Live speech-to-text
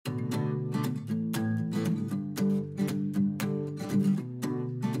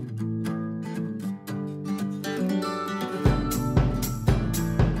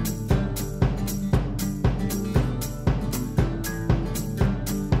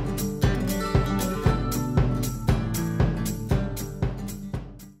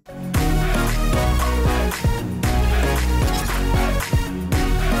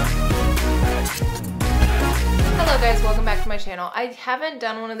my channel, I haven't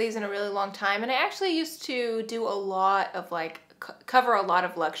done one of these in a really long time, and I actually used to do a lot of like cover a lot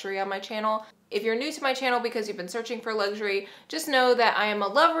of luxury on my channel. If you're new to my channel because you've been searching for luxury, just know that I am a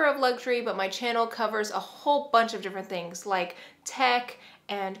lover of luxury, but my channel covers a whole bunch of different things like tech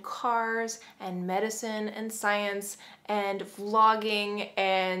and cars and medicine and science and vlogging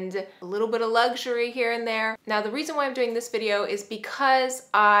and a little bit of luxury here and there. Now, the reason why I'm doing this video is because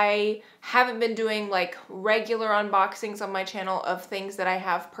I haven't been doing like regular unboxings on my channel of things that I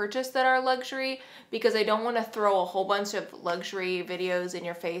have purchased that are luxury, because I don't want to throw a whole bunch of luxury videos in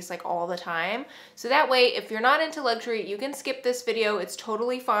your face like all the time. So that way, if you're not into luxury, you can skip this video. It's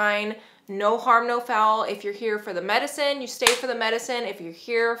totally fine. No harm, no foul. If you're here for the medicine, you stay for the medicine. If you're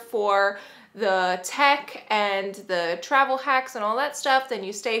here for the tech and the travel hacks and all that stuff, then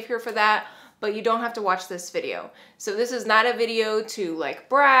you stay here for that, but you don't have to watch this video. So this is not a video to like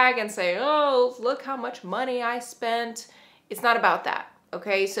brag and say, oh, look how much money I spent. It's not about that,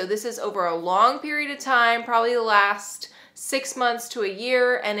 okay? So this is over a long period of time, probably the last 6 months to a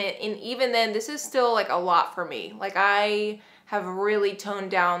year, and even then, this is still like a lot for me. Like, I have really toned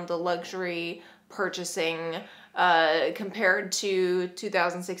down the luxury purchasing compared to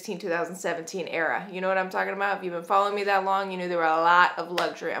 2016, 2017 era. You know what I'm talking about? If you've been following me that long, you knew there were a lot of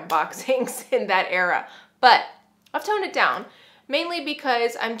luxury unboxings in that era. But I've toned it down, mainly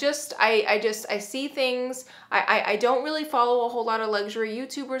because I see things. I don't really follow a whole lot of luxury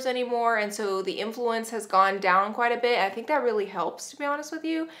YouTubers anymore, and so the influence has gone down quite a bit. I think that really helps, to be honest with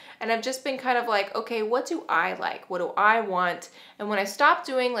you. And I've just been kind of like, okay, what do I like? What do I want? And when I stopped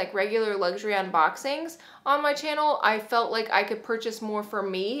doing like regular luxury unboxings on my channel, I felt like I could purchase more for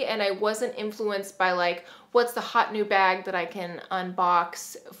me, and I wasn't influenced by like, what's the hot new bag that I can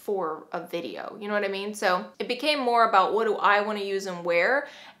unbox for a video? You know what I mean? So it became more about what do I want to use and wear,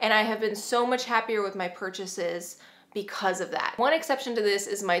 and I have been so much happier with my purchases because of that. One exception to this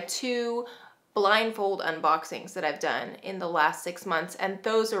is my 2 blindfold unboxings that I've done in the last 6 months, and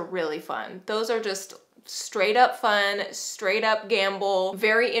those are really fun. Those are just straight up fun, straight up gamble,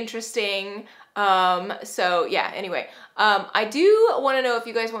 very interesting. So yeah, anyway, I do want to know if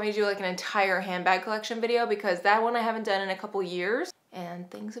you guys want me to do like an entire handbag collection video, because that one I haven't done in a couple years and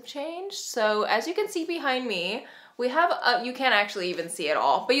things have changed. So as you can see behind me, we have, you can't actually even see it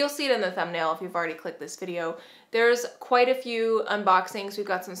all, but you'll see it in the thumbnail if you've already clicked this video. There's quite a few unboxings. We've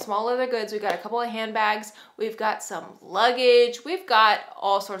got some small leather goods. We've got a couple of handbags. We've got some luggage. We've got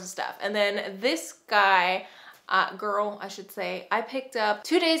all sorts of stuff. And then this guy, girl, I should say, I picked up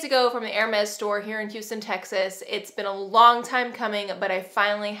 2 days ago from the Hermes store here in Houston, Texas. It's been a long time coming, but I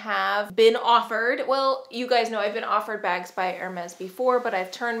finally have been offered, well, you guys know I've been offered bags by Hermes before, but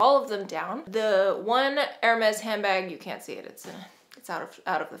I've turned all of them down. The one Hermes handbag, you can't see it, it's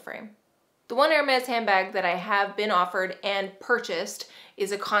out of the frame. The one Hermes handbag that I have been offered and purchased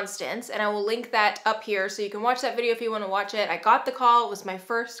is a Constance, and I will link that up here so you can watch that video if you want to watch it. I got the call. It was my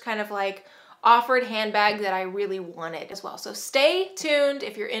first kind of like offered handbag that I really wanted as well. So stay tuned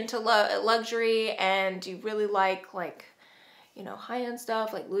if you're into luxury and you really like, you know, high-end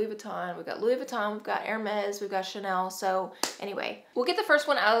stuff like Louis Vuitton. We've got Louis Vuitton, we've got Hermes, we've got Chanel. So anyway, we'll get the first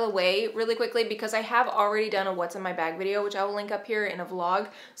one out of the way really quickly because I have already done a what's in my bag video, which I will link up here in a vlog.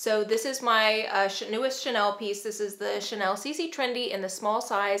 So this is my newest Chanel piece. This is the Chanel CC Trendy in the small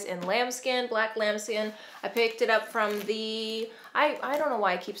size in lambskin, black lambskin. I picked it up from the, I don't know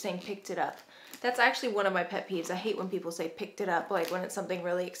why I keep saying picked it up. That's actually one of my pet peeves. I hate when people say picked it up, like when it's something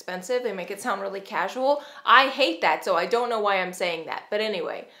really expensive, they make it sound really casual. I hate that, so I don't know why I'm saying that. But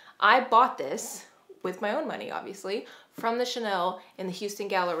anyway, I bought this with my own money, obviously, from the Chanel in the Houston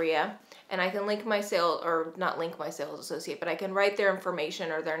Galleria. And I can link my sales, or not link my sales associate, but I can write their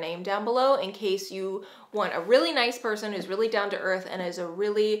information or their name down below in case you want a really nice person who's really down to earth and is a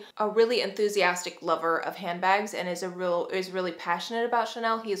really enthusiastic lover of handbags and is really passionate about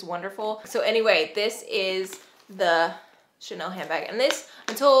Chanel. He is wonderful. So anyway, this is the Chanel handbag, and this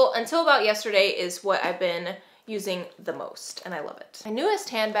until about yesterday is what I've been using the most, and I love it. My newest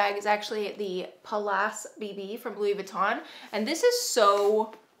handbag is actually the Pallas BB from Louis Vuitton, and this is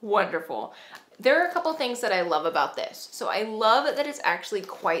so wonderful. There are a couple things that I love about this. So I love that it's actually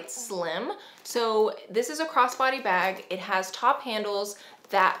quite slim. So this is a crossbody bag. It has top handles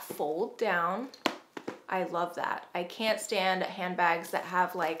that fold down. I love that. I can't stand handbags that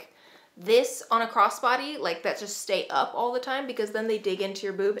have like this on a crossbody, like that just stay up all the time because then they dig into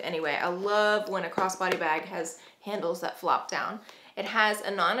your boob. Anyway, I love when a crossbody bag has handles that flop down. It has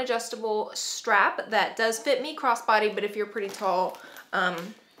a non-adjustable strap that does fit me crossbody, but if you're pretty tall,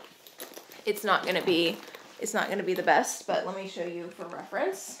 it's not gonna be the best, but let me show you for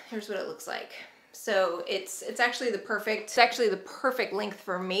reference. Here's what it looks like. So it's actually the perfect length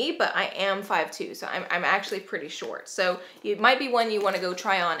for me, but I am 5'2", so I'm actually pretty short. So it might be one you want to go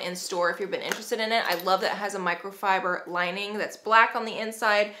try on in store if you've been interested in it. I love that it has a microfiber lining that's black on the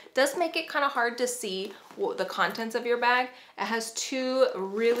inside. Does make it kind of hard to see the contents of your bag. It has two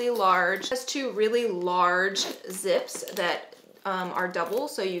really large zips that are double,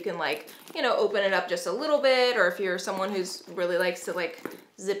 so you can, like, you know, open it up just a little bit, or if you're someone who's really likes to like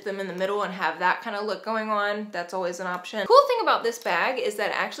zip them in the middle and have that kind of look going on, that's always an option. Cool thing about this bag is that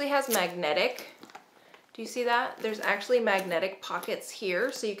it actually has magnetic, do you see that? There's actually magnetic pockets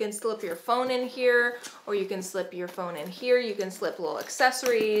here, so you can slip your phone in here, or you can slip your phone in here. You can slip little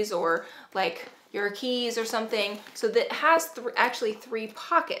accessories or like your keys or something. So that has actually 3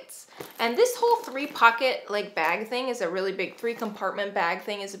 pockets. And this whole 3-pocket like bag thing is a really big, 3-compartment bag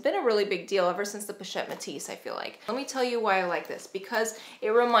thing has been a really big deal ever since the Pochette Métis, I feel like. Let me tell you why I like this, because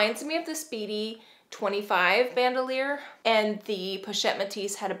it reminds me of the Speedy 25 bandolier, and the Pochette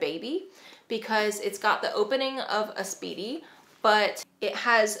Métis had a baby, because it's got the opening of a Speedy, but it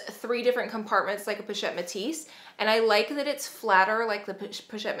has 3 different compartments like a Pochette Métis. And I like that it's flatter like the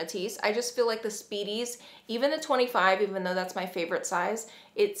Pochette Métis. I just feel like the Speedies, even the 25, even though that's my favorite size,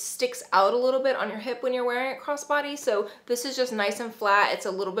 it sticks out a little bit on your hip when you're wearing it crossbody. So this is just nice and flat. It's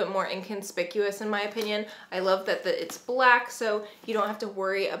a little bit more inconspicuous in my opinion. I love that it's black, so you don't have to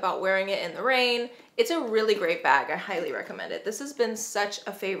worry about wearing it in the rain. It's a really great bag. I highly recommend it. This has been such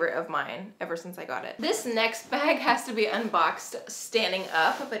a favorite of mine ever since I got it. This next bag has to be unboxed standing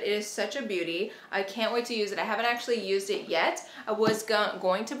up, but it is such a beauty. I can't wait to use it. I haven't actually used it yet. I was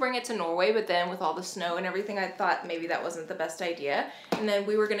going to bring it to Norway, but then with all the snow and everything, I thought maybe that wasn't the best idea. And then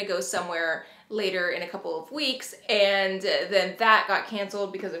we were gonna go somewhere later in a couple of weeks, and then that got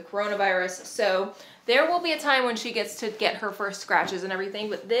canceled because of coronavirus. So there will be a time when she gets to get her first scratches and everything,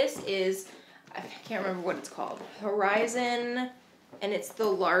 but this is, I can't remember what it's called, Horizon, and it's the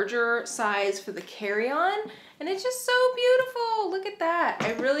larger size for the carry-on, and it's just so beautiful. Look at that.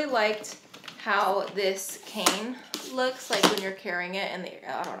 I really liked how this cane looks like when you're carrying it in the,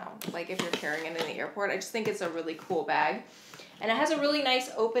 I don't know, like if you're carrying it in the airport. I just think it's a really cool bag. And it has a really nice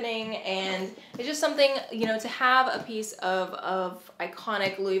opening, and it's just something, you know, to have a piece of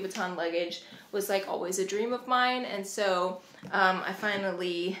iconic Louis Vuitton luggage was like always a dream of mine. And so I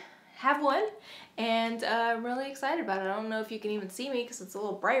finally have one, and I'm really excited about it. I don't know if you can even see me because it's a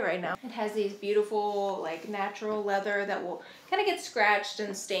little bright right now. It has these beautiful like natural leather that will kind of get scratched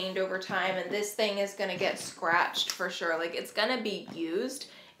and stained over time, and this thing is gonna get scratched for sure. Like it's gonna be used,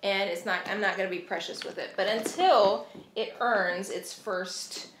 and I'm not gonna be precious with it. But until it earns its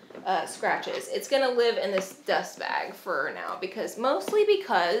first scratches, it's gonna live in this dust bag for now, mostly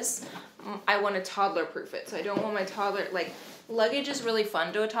because I want to toddler proof it. So I don't want my toddler, like, luggage is really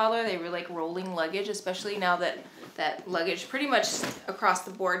fun to a toddler. They really like rolling luggage, especially now that luggage pretty much across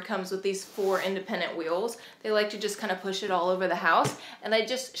the board comes with these 4 independent wheels. They like to just kind of push it all over the house, and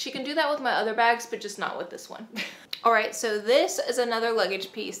she can do that with my other bags, but just not with this one. All right, so this is another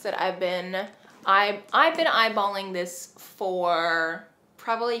luggage piece that I've been eyeballing this for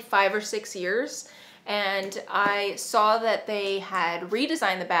probably 5 or 6 years, and I saw that they had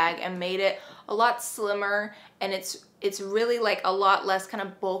redesigned the bag and made it a lot slimmer, and it's really like a lot less kind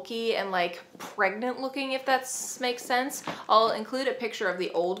of bulky and like pregnant looking, if that makes sense. I'll include a picture of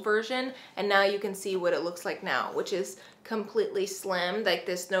the old version, and now you can see what it looks like now, which is completely slim. Like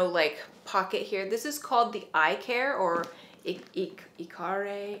there's no like pocket here. This is called the Icare, or Icare.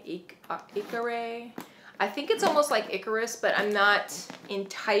 I think it's almost like Icarus, but I'm not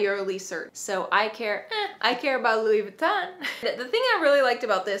entirely certain. So Icare by Louis Vuitton. The thing I really liked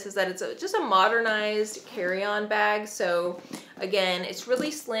about this is that it's just a modernized carry-on bag. So again, it's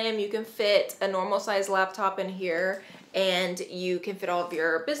really slim. You can fit a normal size laptop in here, and you can fit all of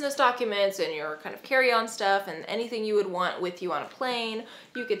your business documents and your kind of carry-on stuff and anything you would want with you on a plane.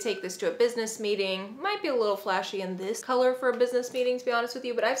 You could take this to a business meeting. Might be a little flashy in this color for a business meeting, to be honest with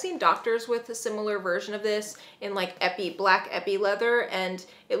you, but I've seen doctors with a similar version of this in like black epi leather, and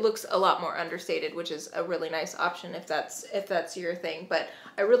it looks a lot more understated, which is a really nice option if that's your thing. But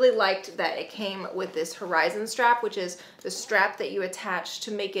I really liked that it came with this Horizon strap, which is the strap that you attach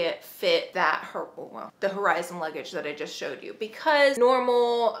to make it fit the Horizon luggage that I just showed you. Because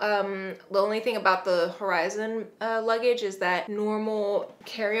normal, the only thing about the Horizon luggage is that normal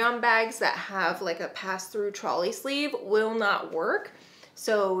carry-on bags that have like a pass-through trolley sleeve will not work.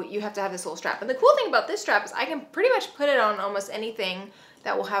 So you have to have this little strap. And the cool thing about this strap is I can pretty much put it on almost anything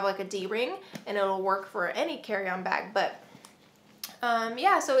that will have like a D-ring, and it'll work for any carry-on bag. But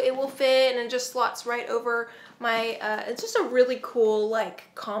Yeah, so it will fit and it just slots right over my, it's just a really cool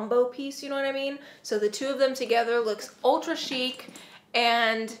like combo piece, you know what I mean? So the two of them together looks ultra chic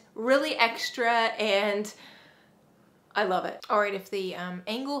and really extra, and I love it. All right, if the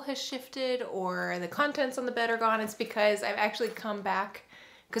angle has shifted or the contents on the bed are gone, it's because I've actually come back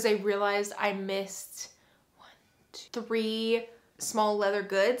because I realized I missed 1, 2, 3 small leather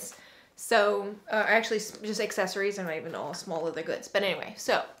goods. So actually just accessories, they're not even all small leather goods. But anyway,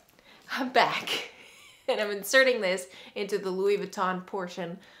 so I'm back and I'm inserting this into the Louis Vuitton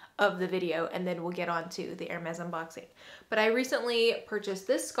portion of the video, and then we'll get on to the Hermes unboxing. But I recently purchased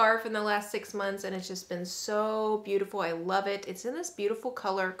this scarf in the last 6 months and it's just been so beautiful. I love it. It's in this beautiful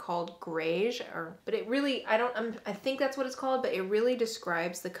color called Greige, but it really, I think that's what it's called, but it really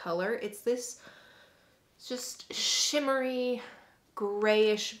describes the color. It's this just shimmery,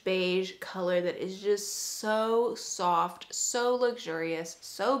 grayish beige color that is just so soft, so luxurious,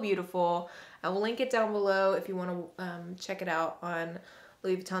 so beautiful. I will link it down below if you want to check it out on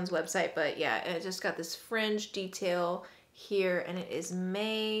Louis Vuitton's website. But yeah, it just got this fringe detail here, and it is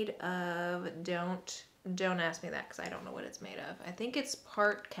made of, don't ask me that because I don't know what it's made of. I think it's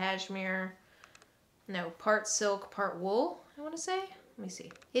part cashmere, no, part silk, part wool, I want to say. Let me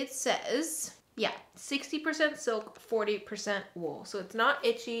see. It says, yeah, 60% silk, 40% wool. So it's not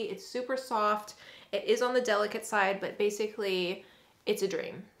itchy, it's super soft. It is on the delicate side, but basically it's a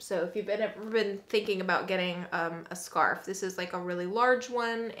dream. So if you've ever been thinking about getting a scarf, this is like a really large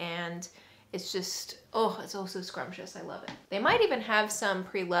one, and it's just, oh, it's also scrumptious. I love it. They might even have some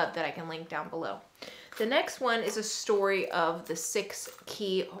pre-loved that I can link down below. The next one is a story of the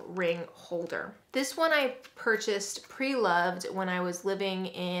 6-key ring holder. This one I purchased pre-loved when I was living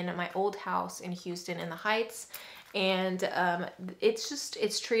in my old house in Houston in the Heights. And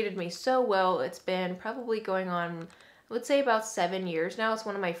it's treated me so well. It's been probably going on, I would say about 7 years now. It's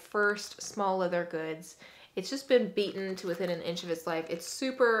one of my first small leather goods. It's just been beaten to within an inch of its life. It's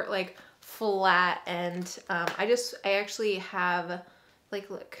super like flat, and I actually have, like,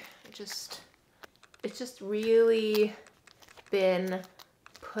 look, it's just really been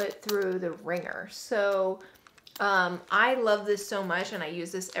put through the ringer. So I love this so much, and I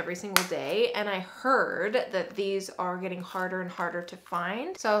use this every single day, and I heard that these are getting harder and harder to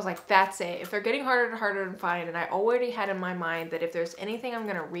find. So I was like, that's it. If they're getting harder and harder to find, and I already had in my mind that if there's anything I'm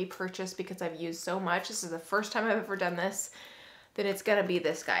gonna repurchase because I've used so much, this is the first time I've ever done this, then it's gonna be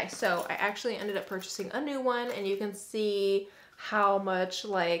this guy. So I actually ended up purchasing a new one, and you can see how much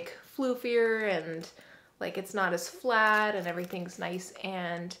like floofier and like it's not as flat, and everything's nice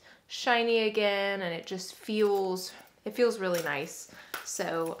and shiny again, and it just feels really nice.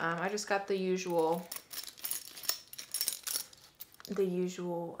 So I just got the usual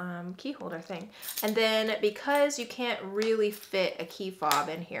key holder thing. And then because you can't really fit a key fob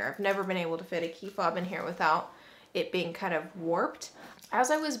in here, I've never been able to fit a key fob in here without it being kind of warped.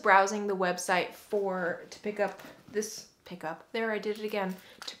 As I was browsing the website there I did it again,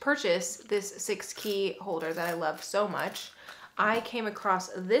 to purchase this 6-key holder that I love so much, I came across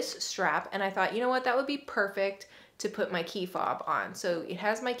this strap, and I thought, you know what, that would be perfect to put my key fob on. So it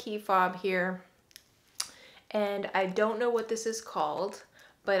has my key fob here, and I don't know what this is called,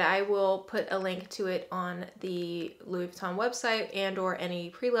 but I will put a link to it on the Louis Vuitton website, and or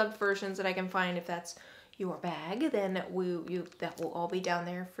any pre-loved versions that I can find. If that's your bag, then that will all be down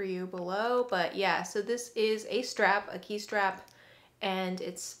there for you below. But yeah, so this is a strap, a key strap, and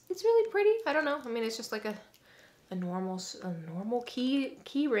it's really pretty. I don't know, I mean, it's just like a normal key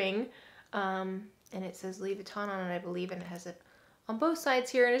ring, and it says Louis Vuitton on it, I believe, and it has it on both sides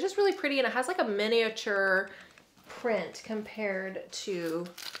here, and it's just really pretty, and it has like a miniature print compared to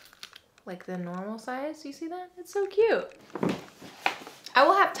like the normal size. You see that? It's so cute. I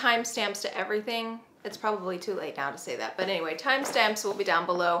will have timestamps to everything. It's probably too late now to say that, but anyway, timestamps will be down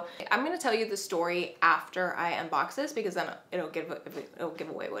below. I'm gonna tell you the story after I unbox this, because then it'll give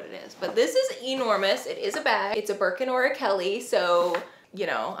away what it is. But this is enormous. It is a bag. It's a Birkin or a Kelly, so you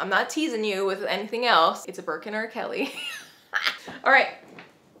know, I'm not teasing you with anything else. It's a Birkin or a Kelly. All right,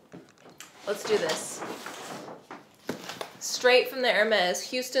 let's do this. Straight from the Hermes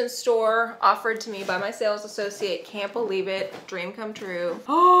Houston store, offered to me by my sales associate. Can't believe it. Dream come true.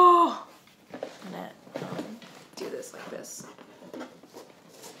 Oh, I'm gonna do this like this.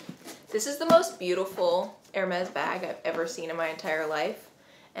 This is the most beautiful Hermes bag I've ever seen in my entire life.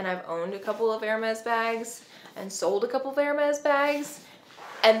 And I've owned a couple of Hermes bags and sold a couple of Hermes bags.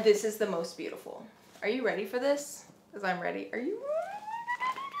 And this is the most beautiful. Are you ready for this? Because I'm ready. Are you ready?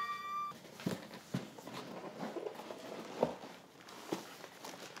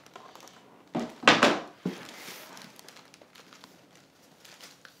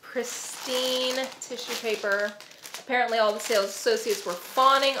 Christine tissue paper. Apparently all the sales associates were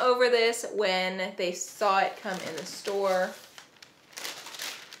fawning over this when they saw it come in the store.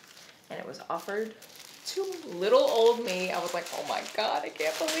 And it was offered to little old me. I was like, oh my God, I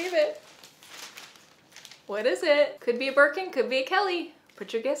can't believe it. What is it? Could be a Birkin, could be a Kelly.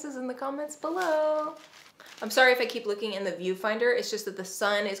 Put your guesses in the comments below. I'm sorry if I keep looking in the viewfinder. It's just that the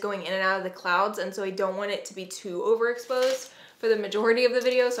sun is going in and out of the clouds, and so I don't want it to be too overexposed for the majority of the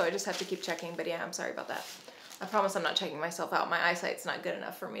video, so I just have to keep checking. But yeah, I'm sorry about that. I promise I'm not checking myself out. My eyesight's not good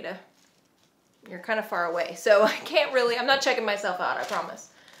enough for me to... You're kind of far away, so I can't really... I'm not checking myself out, I promise.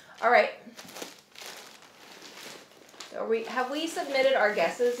 All right. Have we submitted our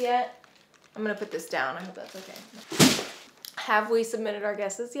guesses yet? I'm gonna put this down. I hope that's okay. Have we submitted our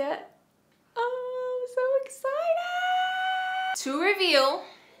guesses yet? Oh, I'm so excited! To reveal...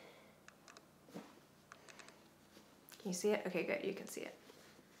 Can you see it? Okay, good. You can see it.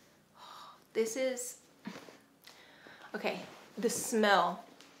 This is... Okay, the smell.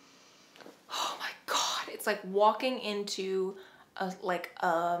 Oh my God. It's like walking into a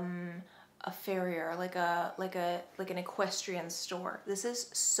farrier, like an equestrian store. This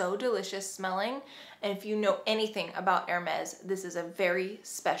is so delicious smelling. And if you know anything about Hermes, this is a very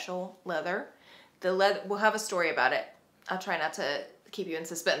special leather. The leather, we'll have a story about it. I'll try not to keep you in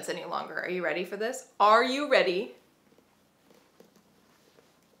suspense any longer. Are you ready for this? Are you ready?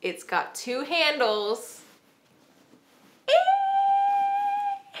 It's got two handles.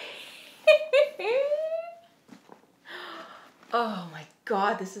 Oh my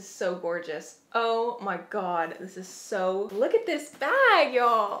God, this is so gorgeous. Oh my God, this is so... Look at this bag,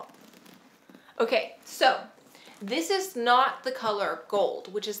 y'all. Okay, so this is not the color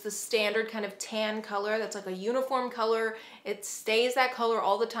gold, which is the standard kind of tan color. That's like a uniform color. It stays that color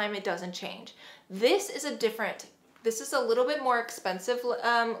all the time. It doesn't change. This is a different... This is a little bit more expensive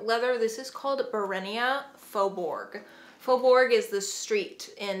leather. This is called Barenia Fauborg. Faubourg is the street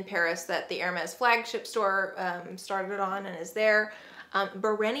in Paris that the Hermes flagship store started on and is there.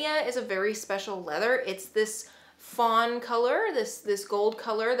 Barenia is a very special leather. It's this fawn color, this gold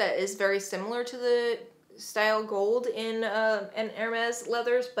color that is very similar to the style gold in Hermes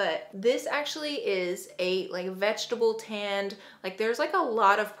leathers, but this actually is a like vegetable tanned, like there's like a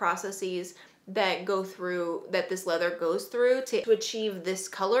lot of processes that go through, that this leather goes through to achieve this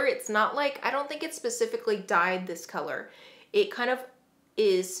color. It's not like, I don't think it's specifically dyed this color. It kind of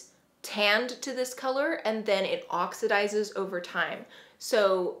is tanned to this color and then it oxidizes over time.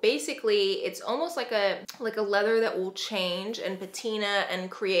 So basically it's almost like a leather that will change and patina and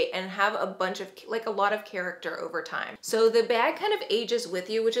create and have a bunch of, like a lot of character over time. So the bag kind of ages with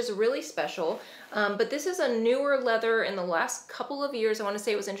you, which is really special. But this is a newer leather in the last couple of years. I want to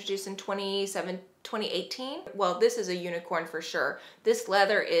say it was introduced in 2018. Well, this is a unicorn for sure. This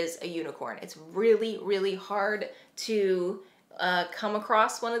leather is a unicorn. It's really, really hard to come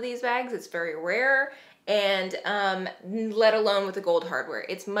across one of these bags. It's very rare. And let alone with the gold hardware.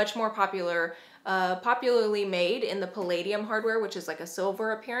 It's much more popularly made in the palladium hardware, which is like a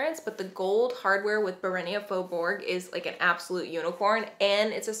silver appearance, but the gold hardware with Barenia Fauborg is like an absolute unicorn,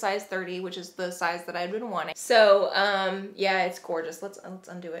 and it's a size 30, which is the size that I've been wanting. So yeah, it's gorgeous. Let's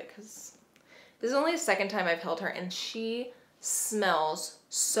undo it because this is only the second time I've held her and she smells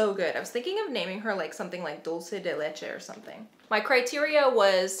so good. I was thinking of naming her like something like dulce de leche or something. My criteria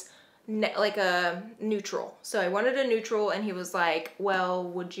was like a neutral. So I wanted a neutral and he was like, well,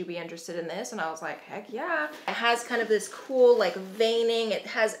 would you be interested in this? And I was like, heck yeah. It has kind of this cool like veining. It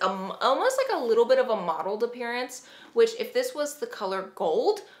has almost like a little bit of a mottled appearance, which if this was the color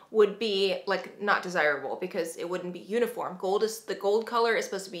gold would be like not desirable because it wouldn't be uniform. The gold color is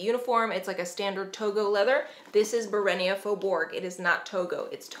supposed to be uniform. It's like a standard Togo leather. This is Barenia Fauborg. It is not Togo.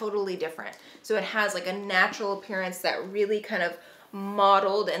 It's totally different. So it has like a natural appearance that really kind of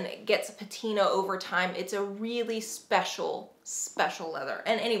mottled and it gets patina over time. It's a really special leather.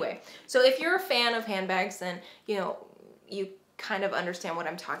 And anyway, so if you're a fan of handbags, then you know you kind of understand what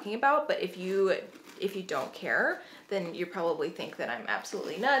I'm talking about. But if you don't care, then you probably think that I'm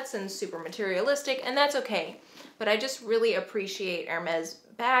absolutely nuts and super materialistic, and that's okay. But I just really appreciate Hermes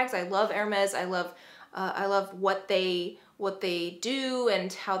bags. I love Hermes. I love what they do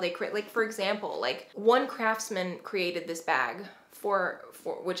and how they create. Like for example, like one craftsman created this bag for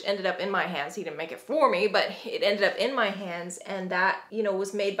which ended up in my hands. He didn't make it for me, but it ended up in my hands, and that, you know,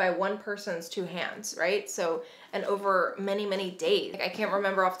 was made by one person's two hands, right? So, and over many, many days. Like, I can't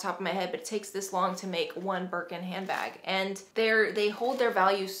remember off the top of my head, but it takes this long to make one Birkin handbag. And they hold their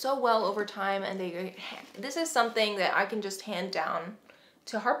value so well over time, and this is something that I can just hand down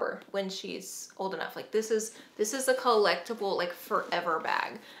Harper when she's old enough. Like this is a collectible, like forever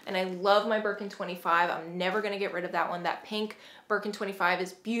bag. And I love my Birkin 25. I'm never gonna get rid of that one. That pink Birkin 25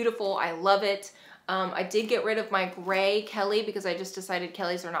 is beautiful. I love it. I did get rid of my gray Kelly because I just decided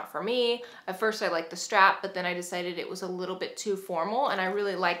Kellys are not for me. At first I liked the strap, but then I decided it was a little bit too formal, and I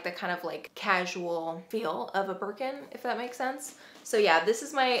really like the kind of like casual feel of a Birkin, if that makes sense. So yeah, this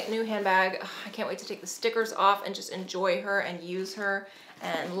is my new handbag. Ugh, I can't wait to take the stickers off and just enjoy her and use her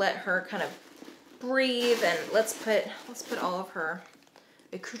and let her kind of breathe, and let's put all of her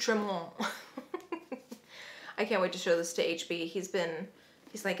accoutrement. I can't wait to show this to HB.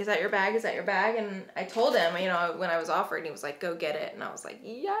 He's like, is that your bag? Is that your bag? And I told him, you know, when I was offered, he was like, go get it. And I was like,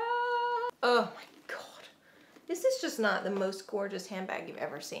 yeah. Oh my God. This is just not the most gorgeous handbag you've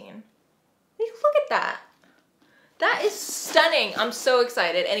ever seen. Look at that. That is stunning. I'm so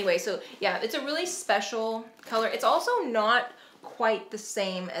excited. Anyway, so yeah, it's a really special color. It's also not quite the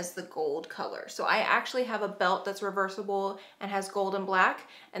same as the gold color. So I actually have a belt that's reversible and has gold and black.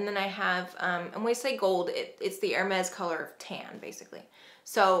 And then I have, and when we say gold, it's the Hermes color of tan, basically.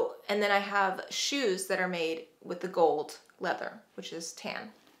 So, and then I have shoes that are made with the gold leather, which is tan.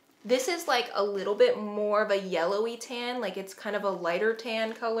 This is like a little bit more of a yellowy tan, like it's kind of a lighter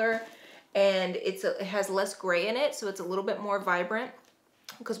tan color, and it has less gray in it, so it's a little bit more vibrant,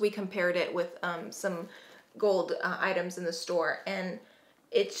 because we compared it with some gold items in the store, and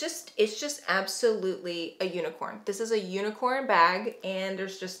it's just absolutely a unicorn. This is a unicorn bag, and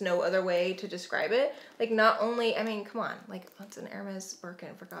there's just no other way to describe it. Like, not only, I mean, come on, like, it's an Hermes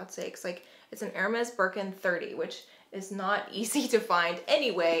Birkin, for God's sakes. Like, it's an Hermes Birkin 30, which is not easy to find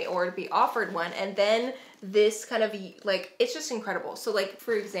anyway, or to be offered one. And then this kind of, like, it's just incredible. So, like,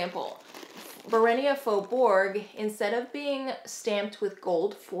 for example, Barenia Fauborg, instead of being stamped with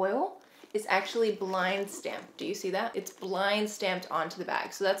gold foil, is actually blind stamped. Do you see that? It's blind stamped onto the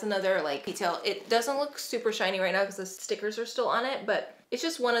bag. So that's another like detail. It doesn't look super shiny right now because the stickers are still on it, but it's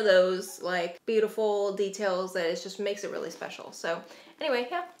just one of those like beautiful details that it just makes it really special. So anyway,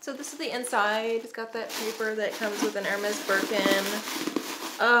 yeah, so this is the inside. It's got that paper that comes with an Hermes Birkin.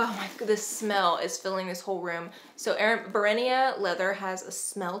 Oh my, the smell is filling this whole room. So Barenia leather has a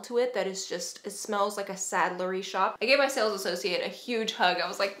smell to it that is just, it smells like a saddlery shop. I gave my sales associate a huge hug. I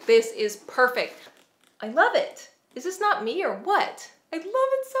was like, this is perfect. I love it. Is this not me or what? I love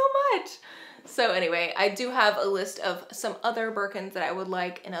it so much. So anyway, I do have a list of some other Birkins that I would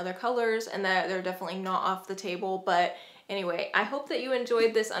like in other colors, and that they're definitely not off the table, but anyway, I hope that you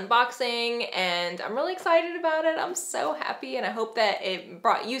enjoyed this unboxing, and I'm really excited about it. I'm so happy, and I hope that it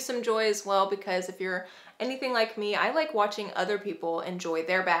brought you some joy as well, because if you're anything like me, I like watching other people enjoy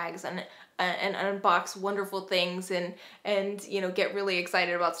their bags and unbox wonderful things and you know, get really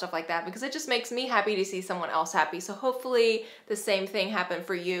excited about stuff like that, because it just makes me happy to see someone else happy. So hopefully the same thing happened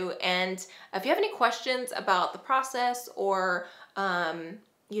for you. And if you have any questions about the process, or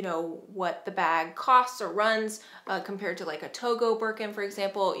you know, what the bag costs or runs compared to like a Togo Birkin, for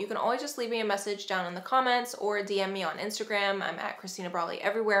example, you can always just leave me a message down in the comments or DM me on Instagram. I'm at Kristina Brawley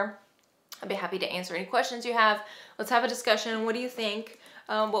everywhere. I'd be happy to answer any questions you have. Let's have a discussion. What do you think?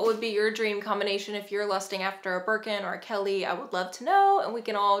 What would be your dream combination if you're lusting after a Birkin or a Kelly? I would love to know, and we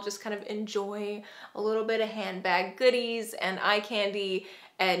can all just kind of enjoy a little bit of handbag goodies and eye candy.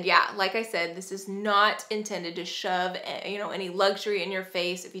 And yeah, like I said, this is not intended to shove, you know, any luxury in your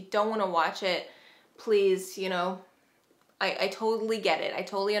face. If you don't want to watch it, please, you know, I totally get it. I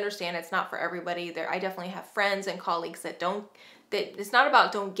totally understand it's not for everybody. I definitely have friends and colleagues that don't, that it's not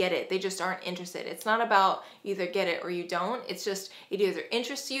about don't get it. They just aren't interested. It's not about either get it or you don't. It's just, it either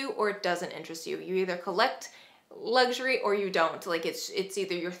interests you or it doesn't interest you. You either collect luxury or you don't. Like, it's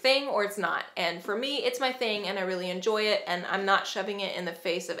either your thing or it's not. And for me, it's my thing, and I really enjoy it, and I'm not shoving it in the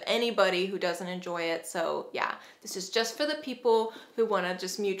face of anybody who doesn't enjoy it. So yeah, this is just for the people who want to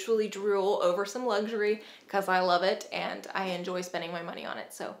just mutually drool over some luxury, because I love it and I enjoy spending my money on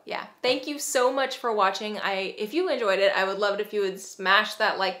it. So yeah, thank you so much for watching. If you enjoyed it, I would love it if you would smash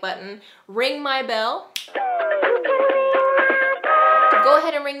that like button, ring my bell. Go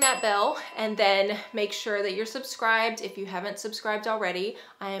ahead and ring that bell, and then make sure that you're subscribed if you haven't subscribed already.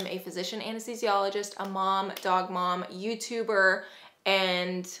 I am a physician anesthesiologist, a mom, dog mom, YouTuber,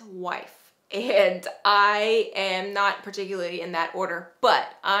 and wife. And I am not particularly in that order,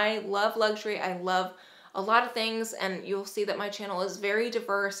 but I love luxury. I love a lot of things, and you'll see that my channel is very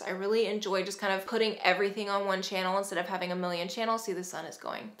diverse. I really enjoy just kind of putting everything on one channel instead of having a million channels. See, the sun is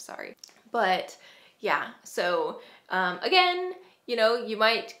going, sorry. But yeah, so again, you know, you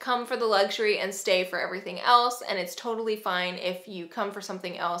might come for the luxury and stay for everything else, and it's totally fine if you come for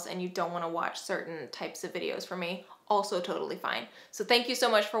something else and you don't want to watch certain types of videos from me. also totally fine. So thank you so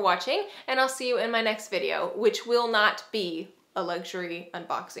much for watching, and I'll see you in my next video, which will not be a luxury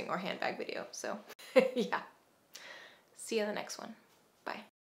unboxing or handbag video. So yeah, see you in the next one.